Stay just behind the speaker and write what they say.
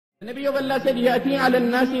The Nabi of Allah said, يَأْتِي عَلَى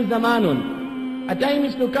النَّاسِ زَمَانٌ. A time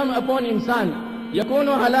is to come upon insan. يَكُونُ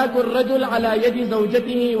هَلَاكُ الرَّجُلِ عَلَى يَدِ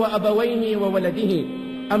زَوْجَتِهِ وَأَبَوَيْهِ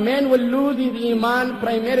وَوَلَدِهِ. A man will lose his iman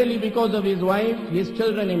primarily because of his wife, his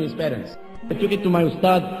children and his parents. I took it to my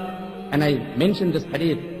ustad and I mentioned this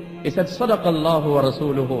hadith. He said, صَدَقَ اللَّهُ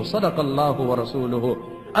وَرَسُولُهُ صَدَقَ اللَّهُ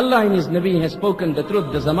وَرَسُولُهُ. Allah and His Nabi has spoken the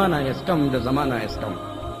truth. The zamana has come, the zamana has come.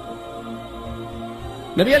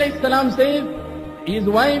 Nabi alayhi salam says, his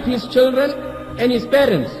wife, his children and his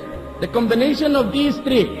parents, the combination of these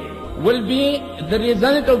three will be the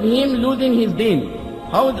result of him losing his deen.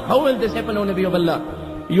 How will this happen, O Nabi of Allah?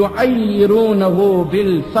 يُعَيِّرُونَهُ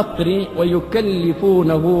بِالْفَقْرِ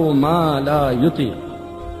وَيُكَلِّفُونَهُ مَا لَا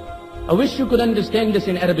يُطِيقُ. I wish you could understand this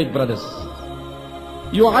in Arabic, brothers.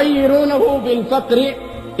 يُعَيِّرُونَهُ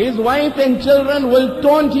بِالْفَقْرِ. His wife and children will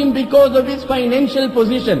taunt him because of his financial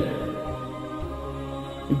position.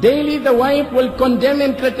 Daily the wife will condemn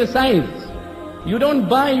and criticize. You don't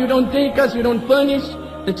buy, you don't take us, you don't furnish.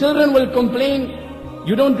 The children will complain,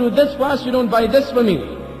 you don't do this for us, you don't buy this for me.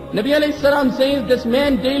 Nabi alayhi salam says this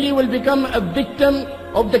man daily will become a victim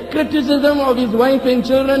of the criticism of his wife and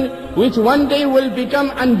children, which one day will become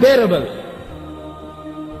unbearable.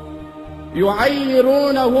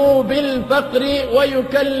 يُعَيِّرُونَهُ بِالْفَقْرِ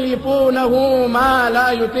وَيُكَلِّفُونَهُ مَا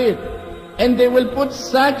لَا يُطِيقُ. And they will put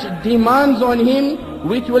such demands on him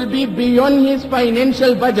which will be beyond his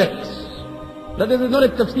financial budget. That is not a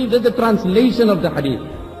tafsir, that is the translation of the hadith.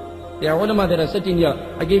 There are ulama that are sitting here.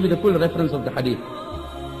 I gave you the full reference of the hadith.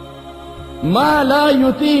 Ma la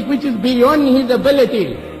yutiq, which is beyond his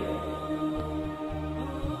ability.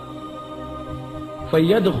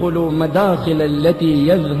 فَيَدْخُلُ مَدَاخِلَ الَّتِي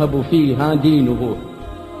يَذْهَبُ فِيهَا دِينُهُ.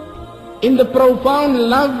 In the profound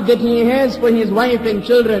love that he has for his wife and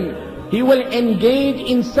children, he will engage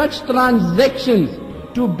in such transactions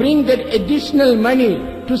to bring that additional money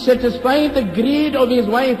to satisfy the greed of his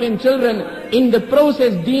wife and children. In the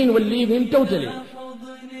process, deen will leave him totally.